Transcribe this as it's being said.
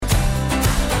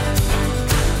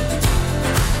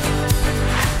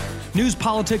News,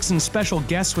 politics, and special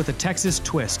guests with a Texas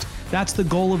twist. That's the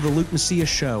goal of the Luke Macias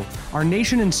Show. Our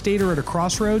nation and state are at a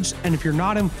crossroads, and if you're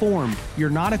not informed,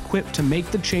 you're not equipped to make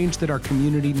the change that our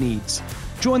community needs.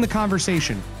 Join the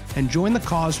conversation and join the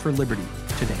cause for liberty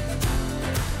today.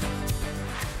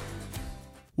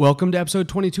 Welcome to episode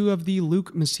 22 of the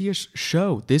Luke Macias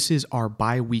Show. This is our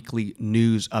bi-weekly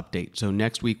news update. So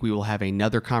next week we will have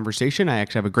another conversation. I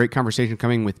actually have a great conversation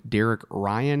coming with Derek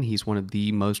Ryan. He's one of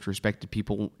the most respected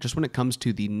people just when it comes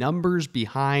to the numbers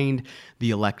behind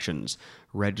the elections.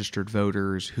 Registered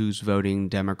voters, who's voting,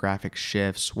 demographic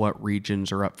shifts, what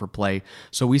regions are up for play.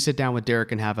 So we sit down with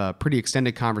Derek and have a pretty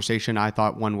extended conversation. I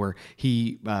thought one where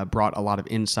he brought a lot of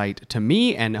insight to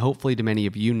me and hopefully to many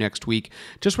of you next week,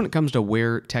 just when it comes to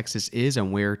where Texas is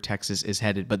and where Texas is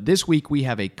headed. But this week we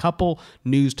have a couple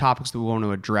news topics that we want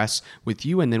to address with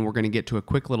you, and then we're going to get to a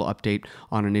quick little update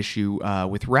on an issue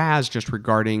with Raz just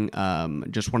regarding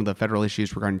just one of the federal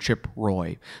issues regarding Chip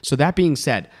Roy. So that being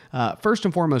said, first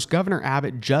and foremost, Governor Abbott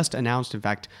just announced, in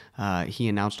fact, he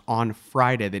announced on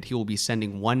Friday that he will be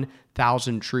sending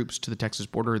 1,000 troops to the Texas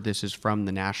border. This is from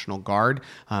the National Guard.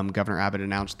 Governor Abbott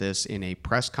announced this in a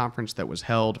press conference that was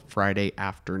held Friday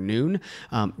afternoon,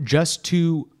 just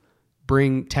to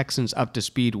bring Texans up to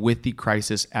speed with the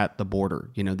crisis at the border.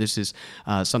 You know, this is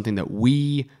something that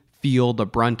we feel the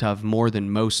brunt of more than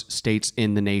most states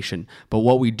in the nation. But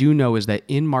what we do know is that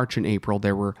in March and April,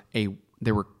 there were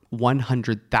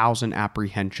 100,000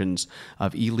 apprehensions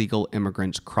of illegal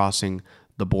immigrants crossing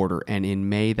the border. And in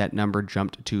May, that number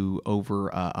jumped to over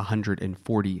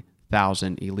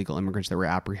 140,000 illegal immigrants that were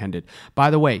apprehended. By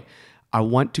the way, I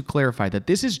want to clarify that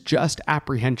this is just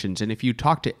apprehensions. And if you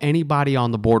talk to anybody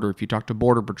on the border, if you talk to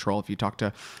Border Patrol, if you talk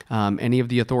to any of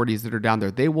the authorities that are down there,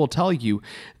 they will tell you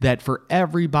that for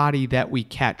everybody that we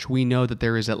catch, we know that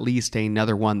there is at least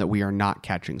another one that we are not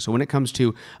catching. So when it comes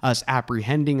to us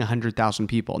apprehending 100,000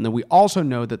 people, and then we also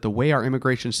know that the way our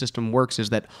immigration system works is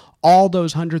that all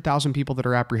those 100,000 people that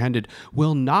are apprehended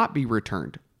will not be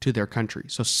returned to their country.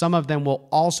 So some of them will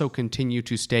also continue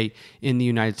to stay in the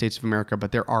United States of America,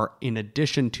 but there are, in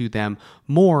addition to them,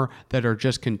 more that are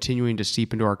just continuing to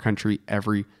seep into our country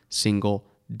every single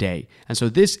day. And so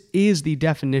this is the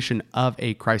definition of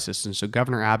a crisis. And so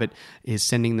Governor Abbott is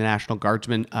sending the National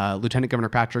Guardsmen. Lieutenant Governor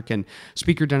Patrick and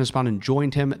Speaker Dennis Bonnen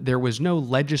joined him. There was no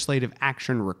legislative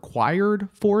action required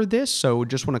for this. So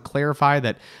just want to clarify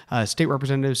that state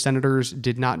representatives, senators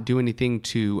did not do anything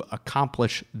to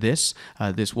accomplish this.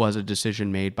 This was a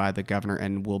decision made by the governor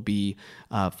and will be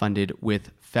funded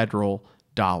with federal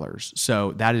dollars.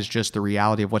 So that is just the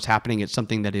reality of what's happening. It's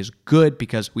something that is good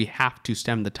because we have to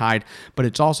stem the tide, but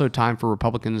it's also time for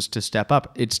Republicans to step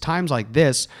up. It's times like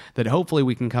this that hopefully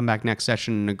we can come back next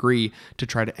session and agree to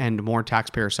try to end more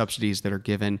taxpayer subsidies that are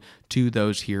given to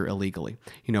those here illegally.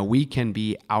 You know, we can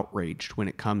be outraged when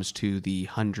it comes to the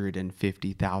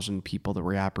 150,000 people that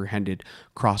were apprehended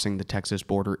crossing the Texas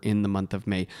border in the month of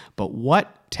May. But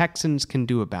what Texans can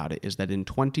do about it is that in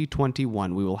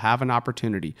 2021, we will have an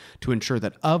opportunity to ensure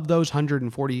that of those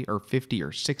 140 or 50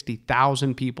 or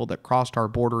 60,000 people that crossed our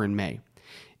border in May,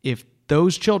 if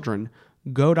those children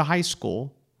go to high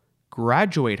school,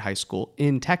 graduate high school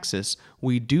in Texas,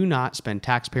 we do not spend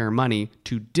taxpayer money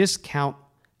to discount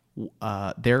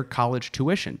their college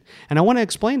tuition. And I want to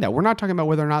explain that. We're not talking about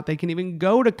whether or not they can even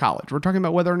go to college. We're talking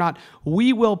about whether or not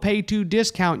we will pay to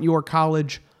discount your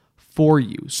college for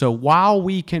you. So while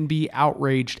we can be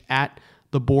outraged at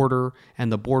the border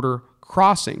and the border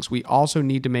crossings, we also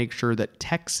need to make sure that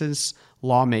Texas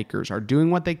lawmakers are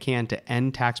doing what they can to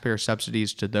end taxpayer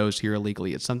subsidies to those here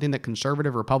illegally. It's something that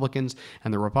conservative Republicans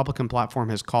and the Republican platform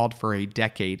has called for a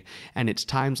decade. And it's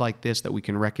times like this that we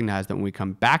can recognize that when we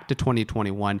come back to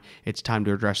 2021, it's time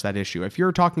to address that issue. If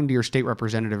you're talking to your state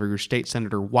representative or your state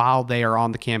senator while they are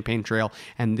on the campaign trail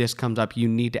and this comes up, you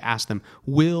need to ask them,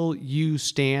 will you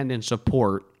stand in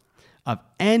support of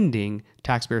ending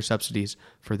taxpayer subsidies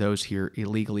for those here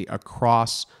illegally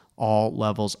across all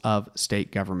levels of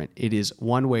state government? It is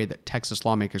one way that Texas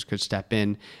lawmakers could step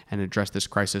in and address this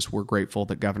crisis. We're grateful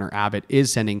that Governor Abbott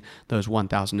is sending those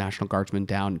 1,000 National Guardsmen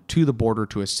down to the border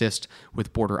to assist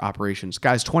with border operations.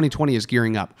 Guys, 2020 is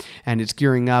gearing up, and it's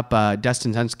gearing up.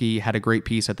 Dustin Zunsky had a great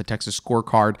piece at the Texas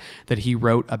Scorecard that he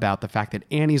wrote about the fact that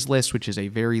Annie's List, which is a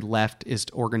very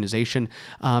leftist organization,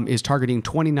 is targeting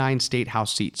 29 state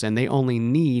house seats, and they only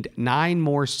need 9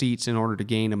 more seats in order to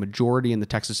gain a majority in the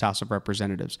Texas House of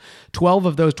Representatives. 12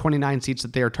 of those 29 seats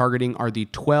that they are targeting are the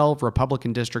 12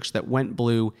 Republican districts that went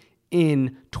blue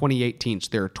in 2018. So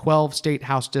there are 12 state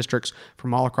House districts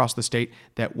from all across the state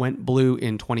that went blue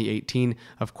in 2018.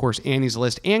 Of course, Annie's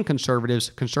List and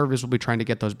Conservatives will be trying to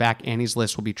get those back. Annie's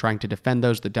List will be trying to defend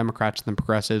those. The Democrats and the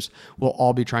Progressives will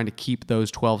all be trying to keep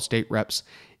those 12 state reps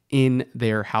in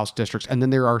their House districts. And then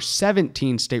there are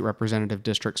 17 state representative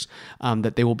districts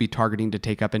that they will be targeting to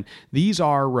take up. And these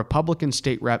are Republican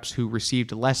state reps who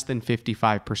received less than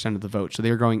 55% of the vote. So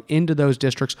they're going into those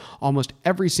districts. Almost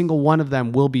every single one of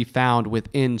them will be found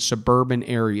within suburban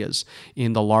areas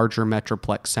in the larger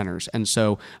metroplex centers. And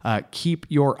so keep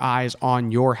your eyes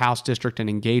on your House district and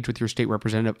engage with your state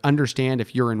representative. Understand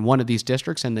if you're in one of these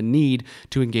districts and the need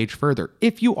to engage further.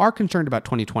 If you are concerned about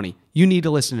 2020, you need to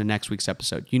listen to next week's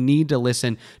episode. You need to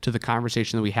listen to the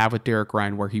conversation that we have with Derek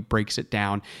Ryan, where he breaks it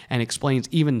down and explains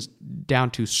even down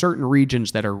to certain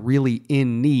regions that are really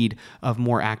in need of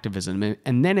more activism.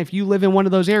 And then if you live in one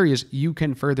of those areas, you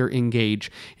can further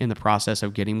engage in the process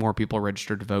of getting more people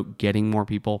registered to vote, getting more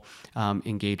people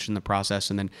engaged in the process,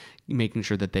 and then making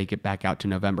sure that they get back out to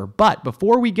November. But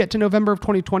before we get to November of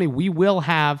 2020, we will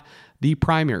have the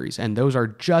primaries, and those are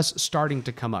just starting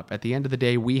to come up. At the end of the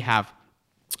day, we have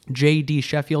J.D.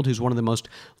 Sheffield, who's one of the most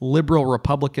liberal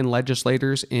Republican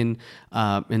legislators in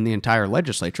the entire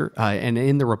legislature and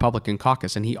in the Republican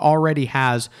caucus, and he already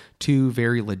has two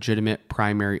very legitimate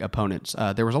primary opponents.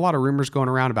 There was a lot of rumors going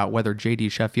around about whether J.D.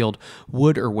 Sheffield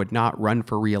would or would not run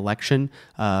for re-election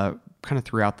kind of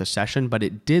throughout the session, but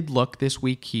it did look this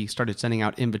week he started sending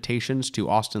out invitations to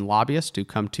Austin lobbyists to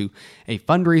come to a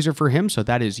fundraiser for him. So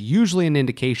that is usually an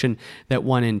indication that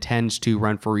one intends to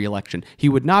run for re-election. He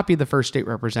would not be the first state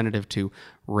representative to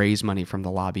raise money from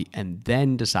the lobby and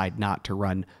then decide not to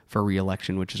run for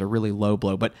re-election, which is a really low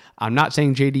blow. But I'm not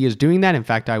saying JD is doing that. In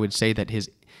fact, I would say that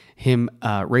him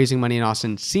raising money in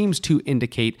Austin seems to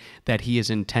indicate that he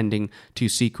is intending to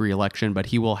seek re-election, but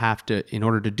he will have to, in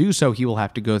order to do so, he will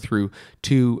have to go through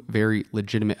two very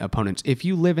legitimate opponents. If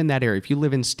you live in that area, if you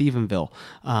live in Stephenville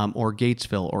or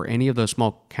Gatesville or any of those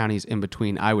small counties in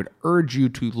between, I would urge you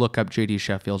to look up J.D.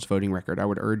 Sheffield's voting record. I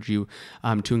would urge you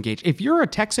to engage. If you're a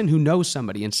Texan who knows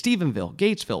somebody in Stephenville,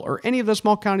 Gatesville, or any of those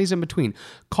small counties in between,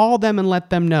 call them and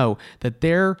let them know that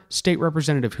their state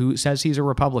representative who says he's a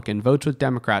Republican votes with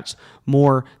Democrats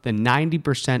more than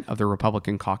 90% of the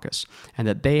Republican caucus, and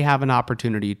that they have an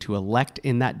opportunity to elect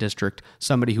in that district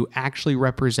somebody who actually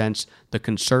represents the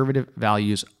conservative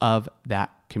values of that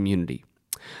community.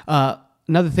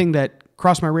 Another thing that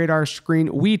crossed my radar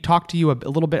screen, we talked to you a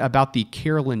little bit about the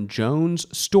Carolyn Jones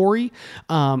story.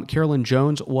 Carolyn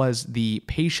Jones was the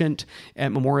patient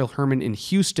at Memorial Hermann in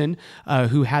Houston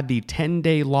who had the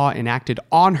 10-day law enacted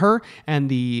on her, and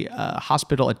the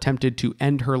hospital attempted to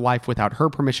end her life without her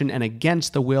permission and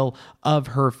against the will of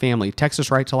her family.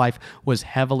 Texas Right to Life was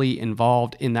heavily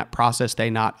involved in that process. They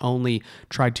not only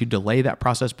tried to delay that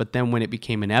process, but then when it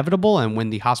became inevitable and when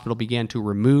the hospital began to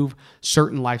remove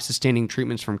certain life-sustaining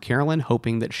treatments from Carolyn,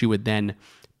 hoping that she would then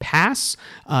pass,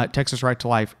 Texas Right to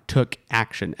Life took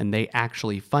action, and they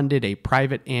actually funded a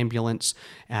private ambulance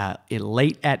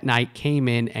late at night, came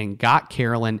in and got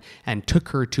Carolyn and took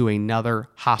her to another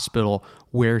hospital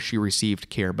where she received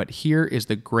care. But here is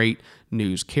the great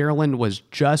news. Carolyn was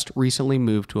just recently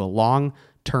moved to a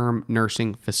long-term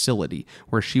nursing facility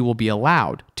where she will be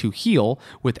allowed to heal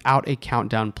without a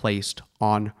countdown placed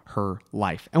on her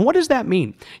life. And what does that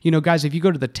mean? You know, guys, if you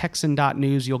go to the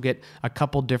Texan.news, you'll get a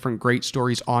couple different great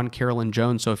stories on Carolyn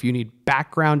Jones. So if you need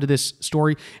background to this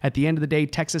story, at the end of the day,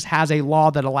 Texas has a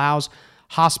law that allows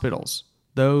hospitals,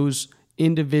 those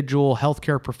individual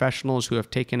healthcare professionals who have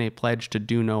taken a pledge to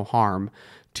do no harm,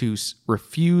 to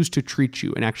refuse to treat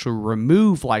you and actually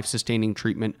remove life-sustaining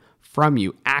treatment from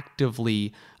you,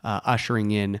 actively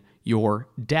ushering in your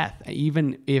death.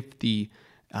 Even if the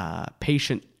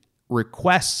patient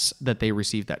requests that they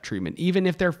receive that treatment, even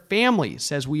if their family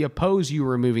says, we oppose you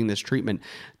removing this treatment,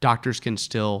 doctors can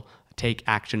still take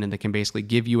action, and they can basically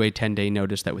give you a 10-day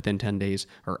notice that within 10 days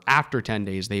or after 10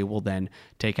 days, they will then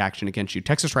take action against you.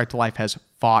 Texas Right to Life has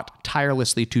fought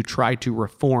tirelessly to try to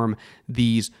reform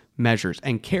these measures.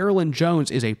 And Carolyn Jones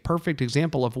is a perfect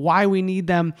example of why we need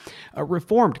them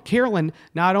reformed. Carolyn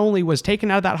not only was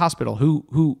taken out of that hospital,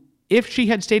 who if she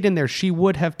had stayed in there, she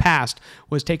would have passed,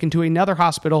 was taken to another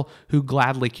hospital who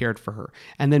gladly cared for her,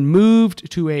 and then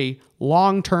moved to a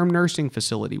long-term nursing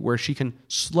facility where she can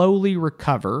slowly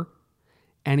recover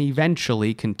and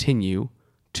eventually continue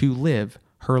to live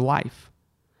her life.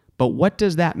 But what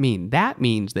does that mean? That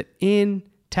means that in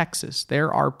Texas,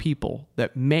 there are people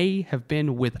that may have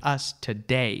been with us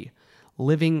today,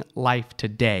 living life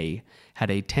today,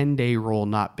 had a 10-day rule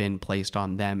not been placed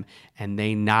on them, and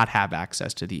they not have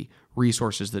access to the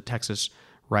resources that Texas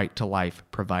right to life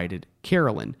provided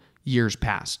Carolyn years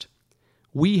past.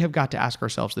 We have got to ask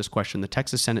ourselves this question. The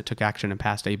Texas Senate took action and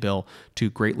passed a bill to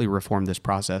greatly reform this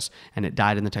process, and it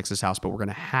died in the Texas House, but we're going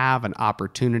to have an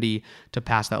opportunity to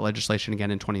pass that legislation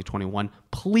again in 2021.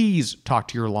 Please talk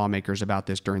to your lawmakers about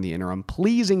this during the interim.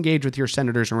 Please engage with your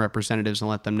senators and representatives and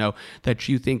let them know that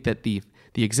you think that the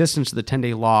existence of the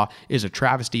 10-day law is a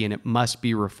travesty and it must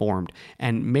be reformed.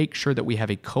 And make sure that we have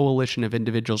a coalition of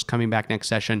individuals coming back next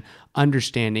session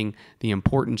understanding the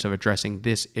importance of addressing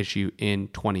this issue in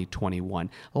 2021.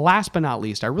 Last but not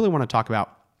least, I really want to talk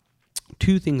about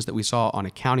two things that we saw on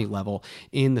a county level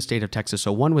in the state of Texas.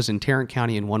 So one was in Tarrant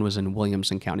County and one was in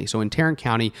Williamson County. So in Tarrant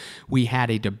County, we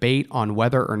had a debate on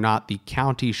whether or not the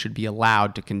county should be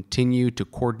allowed to continue to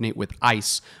coordinate with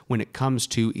ICE when it comes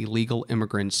to illegal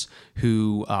immigrants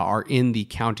who are in the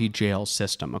county jail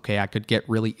system. Okay, I could get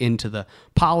really into the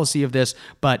policy of this,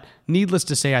 but needless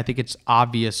to say, I think it's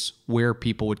obvious where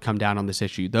people would come down on this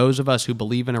issue. Those of us who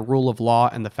believe in a rule of law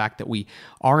and the fact that we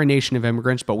are a nation of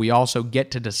immigrants, but we also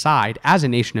get to decide as a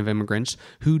nation of immigrants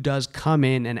who does come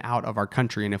in and out of our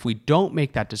country. And if we don't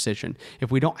make that decision,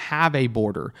 if we don't have a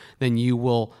border, then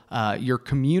your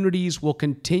communities will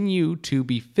continue to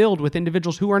be filled with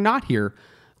individuals who are not here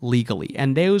legally.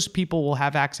 And those people will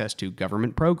have access to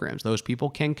government programs. Those people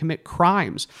can commit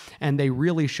crimes, and they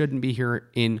really shouldn't be here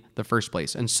in the first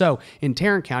place. And so in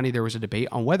Tarrant County, there was a debate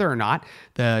on whether or not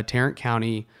the Tarrant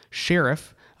County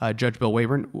Sheriff, Sheriff Bill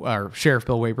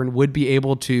Wayburn, would be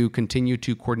able to continue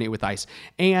to coordinate with ICE.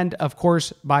 And of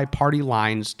course, by party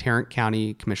lines, Tarrant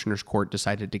County Commissioner's Court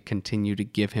decided to continue to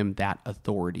give him that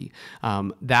authority.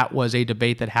 That was a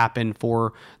debate that happened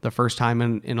for the first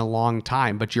time in a long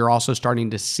time, but you're also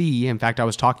starting to see, in fact, I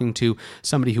was talking to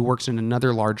somebody who works in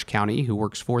another large county, who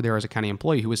works for there as a county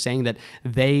employee, who was saying that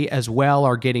they as well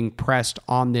are getting pressed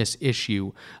on this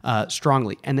issue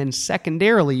strongly. And then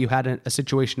secondarily, you had a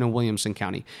situation in Williamson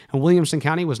County. And Williamson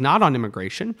County was not on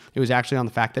immigration. It was actually on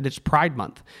the fact that it's Pride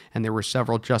Month. And there were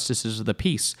several justices of the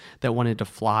peace that wanted to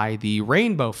fly the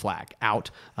rainbow flag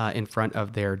out in front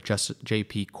of their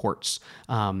JP courts.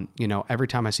 Every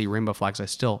time I see rainbow flags, I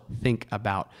still think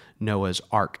about Noah's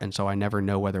Ark. And so I never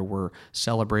know whether we're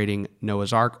celebrating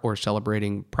Noah's Ark or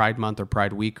celebrating Pride Month or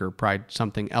Pride Week or Pride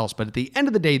something else. But at the end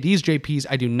of the day, these JPs,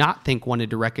 I do not think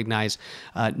wanted to recognize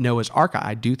Noah's Ark.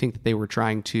 I do think that they were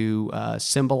trying to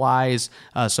symbolize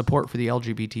support for the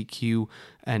LGBTQ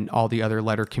and all the other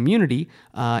letter community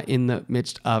in the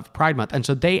midst of Pride Month. And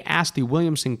so they asked the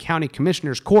Williamson County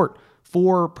Commissioner's Court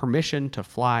for permission to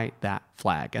fly that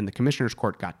flag. And the Commissioner's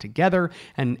Court got together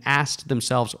and asked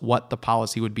themselves what the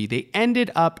policy would be. They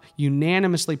ended up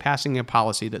unanimously passing a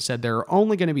policy that said there are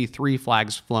only going to be 3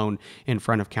 flags flown in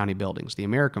front of county buildings: the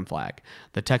American flag,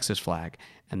 the Texas flag,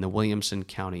 and the Williamson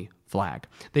County flag.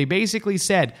 They basically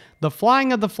said the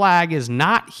flying of the flag is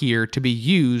not here to be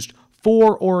used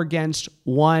for or against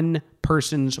one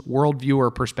person's worldview or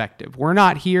perspective. We're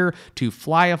not here to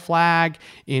fly a flag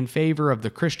in favor of the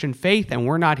Christian faith, and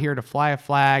we're not here to fly a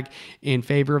flag in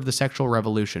favor of the sexual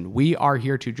revolution. We are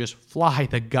here to just fly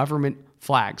the government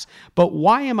flags. But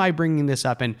why am I bringing this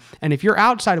up? And if you're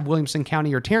outside of Williamson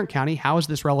County or Tarrant County, how is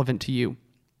this relevant to you?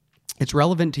 It's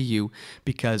relevant to you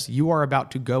because you are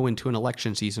about to go into an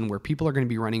election season where people are going to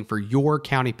be running for your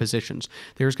county positions.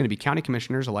 There's going to be county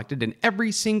commissioners elected in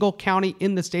every single county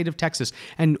in the state of Texas.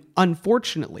 And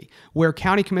unfortunately, where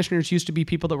county commissioners used to be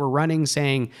people that were running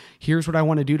saying, here's what I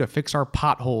want to do to fix our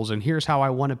potholes, and here's how I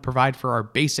want to provide for our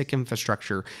basic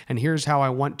infrastructure, and here's how I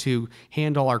want to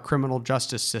handle our criminal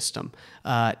justice system.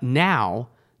 Now,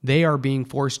 they are being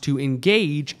forced to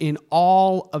engage in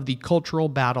all of the cultural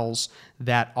battles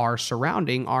that are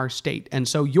surrounding our state. And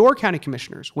so your county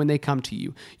commissioners, when they come to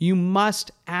you, you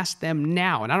must ask them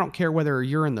now. And I don't care whether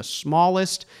you're in the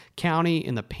smallest county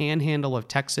in the panhandle of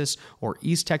Texas or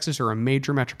East Texas or a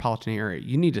major metropolitan area.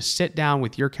 You need to sit down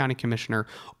with your county commissioner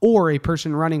or a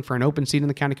person running for an open seat in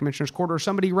the county commissioner's court or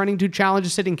somebody running to challenge a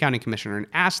sitting county commissioner and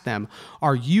ask them,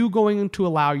 are you going to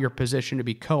allow your position to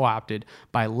be co-opted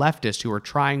by leftists who are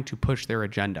trying to push their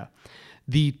agenda?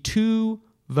 The 2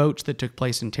 votes that took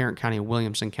place in Tarrant County and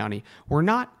Williamson County were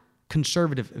not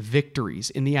conservative victories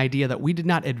in the idea that we did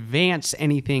not advance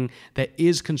anything that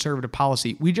is conservative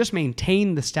policy. We just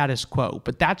maintained the status quo.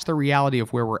 But that's the reality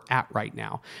of where we're at right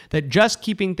now, that just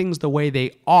keeping things the way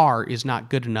they are is not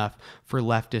good enough for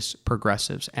leftist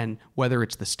progressives. And whether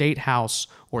it's the state house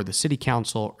or the city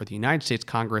council or the United States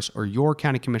Congress or your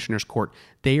county commissioner's court,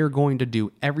 they are going to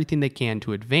do everything they can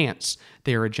to advance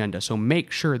their agenda. So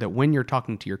make sure that when you're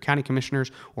talking to your county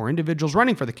commissioners or individuals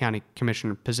running for the county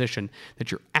commissioner position, that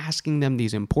you're asking asking them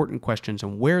these important questions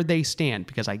and where they stand,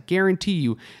 because I guarantee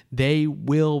you they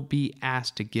will be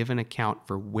asked to give an account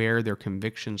for where their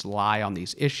convictions lie on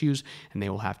these issues, and they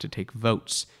will have to take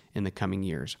votes in the coming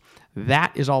years.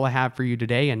 That is all I have for you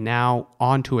today. And now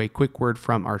on to a quick word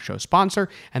from our show sponsor,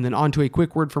 and then on to a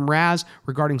quick word from Raz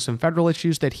regarding some federal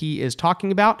issues that he is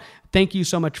talking about. Thank you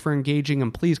so much for engaging,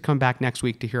 and please come back next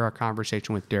week to hear our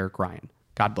conversation with Derek Ryan.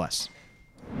 God bless.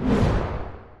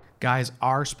 Guys,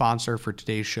 our sponsor for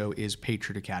today's show is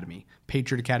Patriot Academy,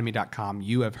 patriotacademy.com.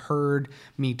 You have heard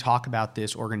me talk about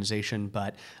this organization,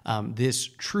 but this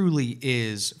truly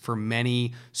is, for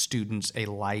many students, a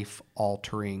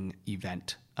life-altering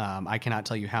event. I cannot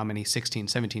tell you how many 16,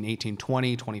 17, 18,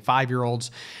 20,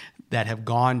 25-year-olds that have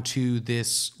gone to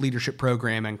this leadership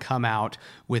program and come out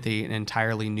with an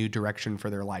entirely new direction for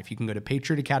their life. You can go to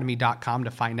patriotacademy.com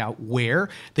to find out where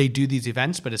they do these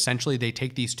events, but essentially they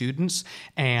take these students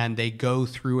and they go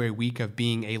through a week of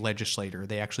being a legislator.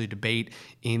 They actually debate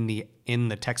in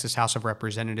the Texas House of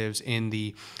Representatives, in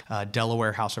the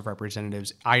Delaware House of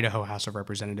Representatives, Idaho House of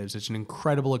Representatives. It's an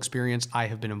incredible experience. I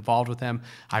have been involved with them.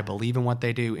 I believe in what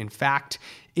they do. In fact,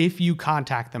 if you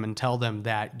contact them and tell them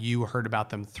that you heard about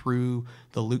them through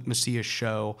the Luke Macias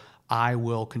show, I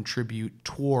will contribute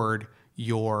toward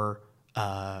your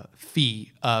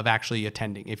fee of actually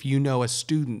attending. If you know a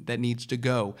student that needs to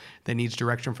go, that needs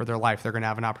direction for their life, they're going to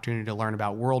have an opportunity to learn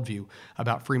about worldview,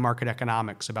 about free market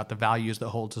economics, about the values that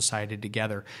hold society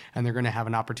together, and they're going to have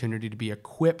an opportunity to be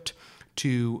equipped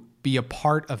to be a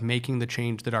part of making the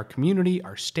change that our community,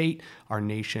 our state, our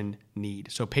nation need.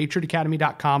 So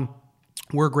patriotacademy.com.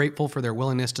 We're grateful for their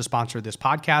willingness to sponsor this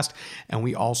podcast, and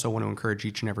we also want to encourage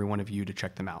each and every one of you to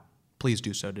check them out. Please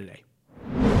do so today.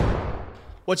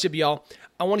 What's up, y'all?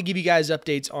 I want to give you guys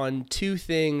updates on two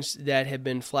things that have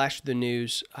been flashed to the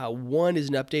news. One is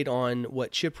an update on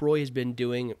what Chip Roy has been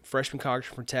doing, freshman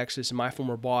congressman from Texas and my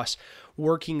former boss,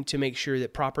 working to make sure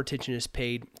that proper attention is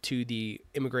paid to the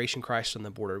immigration crisis on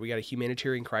the border. We got a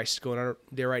humanitarian crisis going on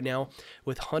there right now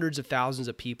with hundreds of thousands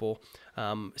of people,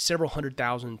 several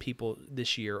 100,000 people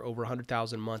this year, over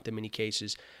 100,000 a month in many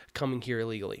cases, coming here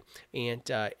illegally. And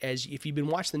if you've been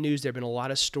watching the news, there have been a lot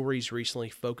of stories recently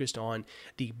focused on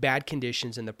the bad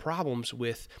conditions and the problems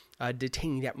with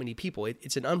detaining that many people.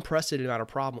 It's an unprecedented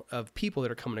amount of people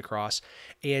that are coming across,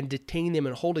 and detaining them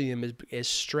and holding them has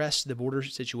stressed the border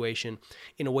situation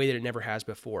in a way that it never has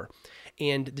before.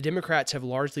 And the Democrats have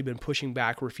largely been pushing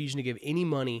back, refusing to give any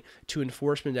money to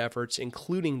enforcement efforts,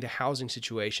 including the housing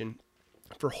situation,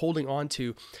 for holding on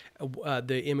to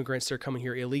the immigrants that are coming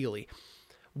here illegally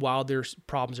while their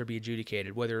problems are being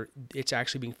adjudicated, whether it's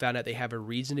actually being found out they have a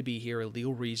reason to be here, a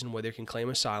legal reason where they can claim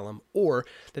asylum, or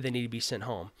that they need to be sent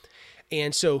home.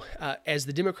 And so as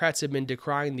the Democrats have been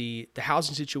decrying the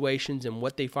housing situations and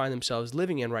what they find themselves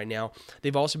living in right now,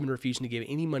 they've also been refusing to give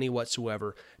any money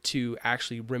whatsoever to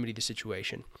actually remedy the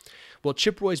situation. Well,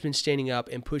 Chip Roy's been standing up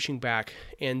and pushing back,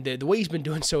 and the way he's been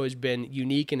doing so has been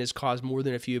unique and has caused more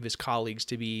than a few of his colleagues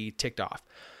to be ticked off.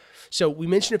 So we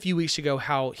mentioned a few weeks ago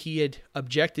how he had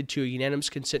objected to a unanimous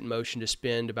consent motion to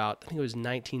spend about, I think it was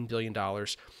 $19 billion,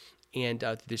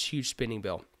 and this huge spending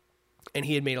bill. And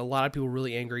he had made a lot of people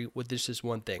really angry with this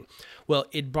one thing. Well,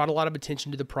 it brought a lot of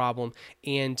attention to the problem,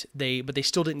 but they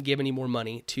still didn't give any more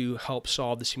money to help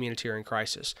solve this humanitarian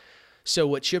crisis. So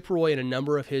what Chip Roy and a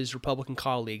number of his Republican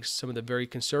colleagues, some of the very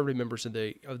conservative members of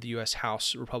the U.S.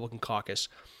 House Republican caucus,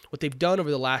 what they've done over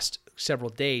the last several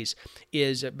days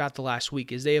is, about the last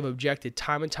week, is they have objected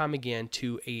time and time again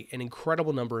to an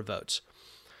incredible number of votes.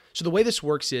 So the way this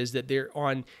works is that they're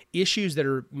on issues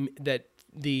that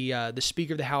the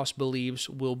Speaker of the House believes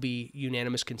will be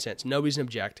unanimous consent. Nobody's going to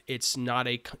object. It's not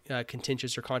a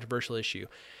contentious or controversial issue.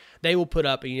 They will put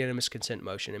up a unanimous consent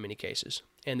motion in many cases.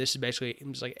 And this is basically,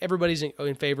 it's like everybody's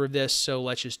in favor of this, so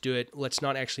let's just do it. Let's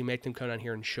not actually make them come down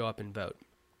here and show up and vote.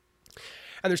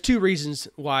 And there's two reasons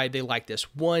why they like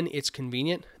this. One, it's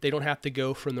convenient. They don't have to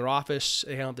go from their office.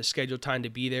 They don't have to schedule time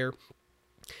to be there.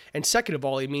 And second of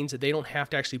all, it means that they don't have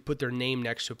to actually put their name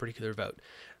next to a particular vote.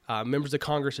 Members of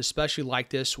Congress especially like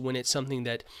this when it's something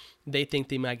that they think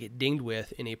they might get dinged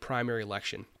with in a primary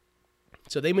election.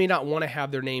 So they may not want to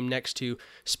have their name next to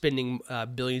spending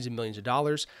billions and millions of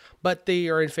dollars, but they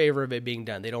are in favor of it being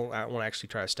done. They don't want to actually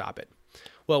try to stop it.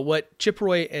 Well, what Chip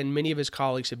Roy and many of his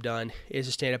colleagues have done is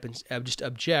to stand up and just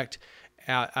object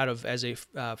as a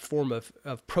form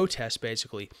of protest,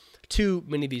 basically, to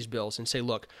many of these bills and say,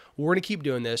 look, we're going to keep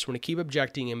doing this. We're going to keep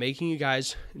objecting and making you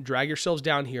guys drag yourselves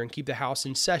down here and keep the House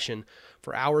in session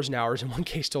for hours and hours, in one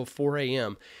case till 4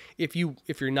 a.m., if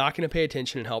you're not going to pay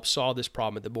attention and help solve this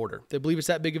problem at the border. They believe it's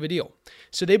that big of a deal.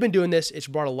 So they've been doing this. It's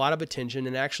brought a lot of attention,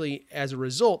 and actually, as a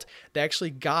result, they actually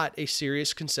got a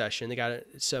serious concession. They got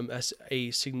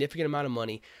a significant amount of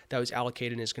money that was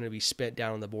allocated and is going to be spent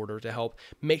down on the border to help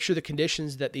make sure the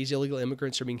conditions that these illegal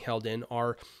immigrants are being held in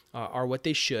are what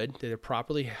they should, that they're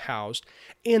properly housed,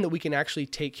 and that we can actually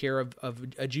take care of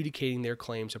adjudicating their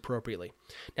claims appropriately.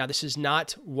 Now, this is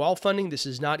not wall funding. This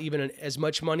is not even as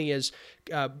much money as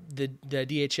the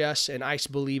DHS and ICE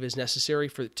believe is necessary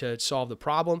to solve the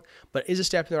problem, but it is a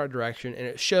step in the right direction, and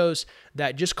it shows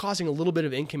that just causing a little bit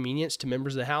of inconvenience to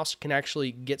members of the House can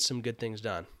actually get some good things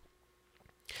done.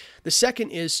 The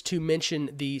second is to mention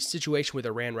the situation with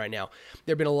Iran right now.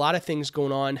 There have been a lot of things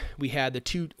going on. We had the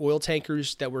 2 oil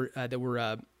tankers that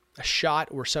were shot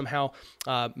or somehow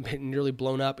nearly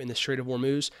blown up in the Strait of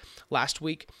Hormuz last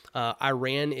week.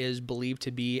 Iran is believed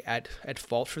to be at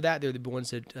fault for that. They're the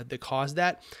ones that caused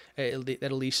that. That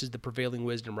at least is the prevailing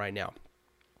wisdom right now.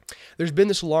 There's been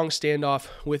this long standoff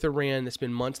with Iran that's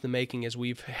been months in the making as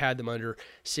we've had them under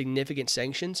significant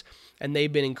sanctions, and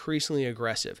they've been increasingly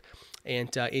aggressive.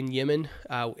 And in Yemen,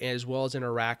 as well as in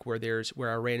Iraq, where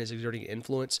Iran is exerting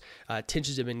influence,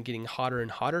 tensions have been getting hotter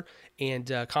and hotter,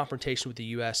 and confrontation with the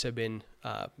U.S. have been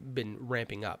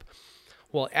ramping up.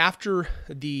 Well, after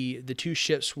the 2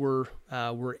 ships were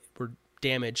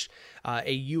damaged,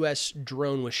 a U.S.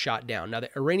 drone was shot down. Now,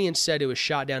 the Iranians said it was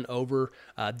shot down over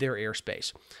their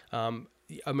airspace.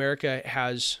 America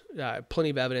has plenty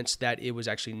of evidence that it was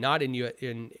actually not in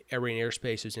Iranian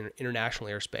airspace, it was in international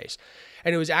airspace.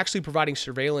 And it was actually providing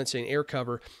surveillance and air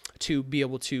cover to be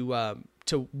able to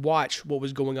watch what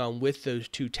was going on with those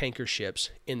 2 tanker ships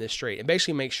in the strait, and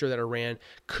basically make sure that Iran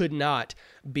could not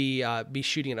be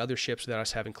shooting at other ships without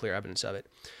us having clear evidence of it.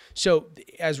 So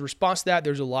as a response to that,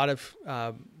 there's a lot of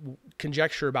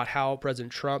conjecture about how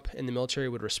President Trump and the military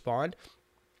would respond.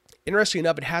 Interestingly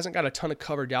enough, it hasn't got a ton of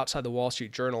coverage outside the Wall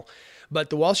Street Journal,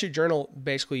 but the Wall Street Journal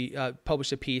basically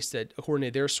published a piece that, according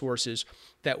to their sources,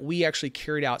 that we actually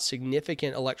carried out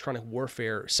significant electronic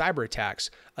warfare cyber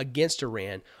attacks against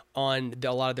Iran on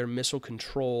a lot of their missile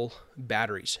control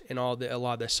batteries and a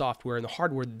lot of the software and the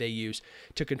hardware that they use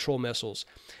to control missiles.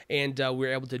 And we were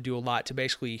able to do a lot to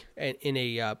basically, in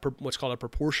a what's called a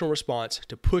proportional response,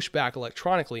 to push back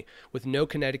electronically with no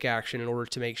kinetic action in order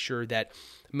to make sure that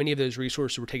many of those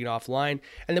resources were taken offline.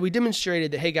 And then we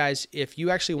demonstrated that, hey guys, if you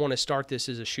actually want to start this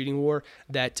as a shooting war,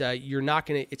 that it's not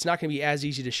going to be as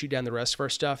easy to shoot down the rest of our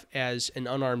stuff as an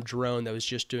unarmed drone that was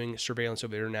just doing surveillance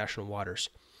over international waters.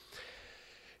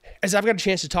 As I've got a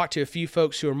chance to talk to a few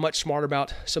folks who are much smarter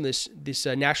about some of this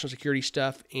national security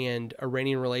stuff and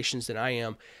Iranian relations than I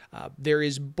am, there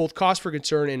is both cause for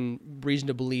concern and reason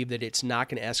to believe that it's not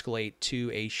going to escalate to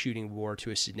a shooting war,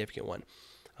 to a significant one.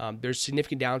 There's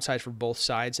significant downsides for both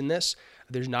sides in this.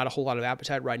 There's not a whole lot of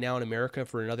appetite right now in America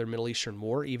for another Middle Eastern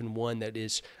war, even one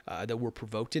that we're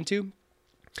provoked into.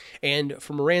 And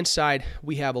from Iran's side,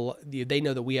 they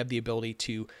know that we have the ability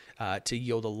to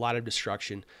yield a lot of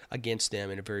destruction against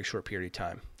them in a very short period of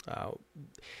time.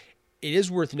 It is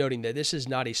worth noting that this is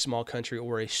not a small country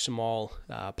or a small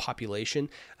population.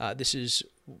 This is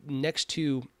next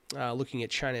to looking at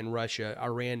China and Russia.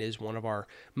 Iran is one of our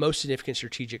most significant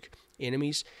strategic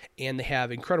enemies, and they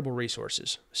have incredible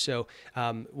resources. So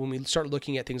when we start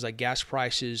looking at things like gas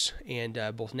prices and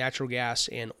both natural gas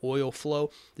and oil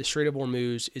flow, the Strait of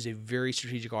Hormuz is a very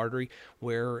strategic artery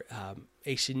where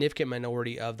a significant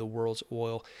minority of the world's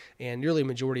oil and nearly a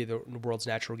majority of the world's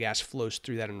natural gas flows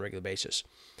through that on a regular basis.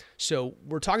 So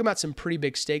we're talking about some pretty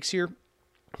big stakes here,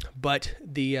 but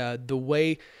the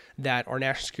way that our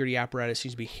national security apparatus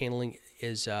seems to be handling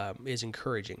is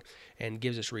encouraging and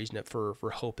gives us reason for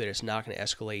hope that it's not going to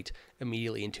escalate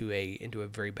immediately into a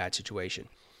very bad situation.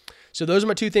 So those are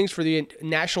my 2 things for the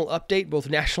national update, both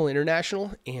national and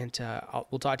international, and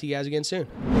we'll talk to you guys again soon.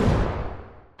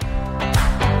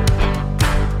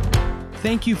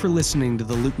 Thank you for listening to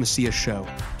the Luke Macias Show.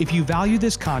 If you value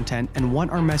this content and want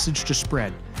our message to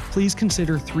spread, please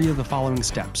consider 3 of the following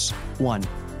steps. 1,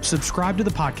 subscribe to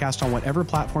the podcast on whatever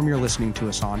platform you're listening to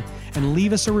us on and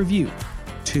leave us a review.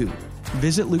 2,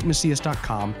 visit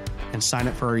LukeMacias.com and sign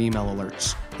up for our email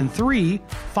alerts. And 3,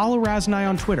 follow Raz and I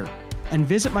on Twitter and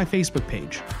visit my Facebook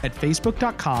page at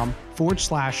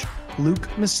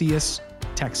facebook.com/Luke Macias,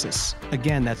 Texas.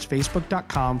 Again, that's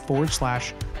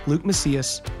facebook.com/Luke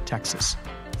Macias, Texas.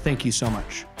 Thank you so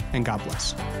much, and God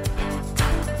bless.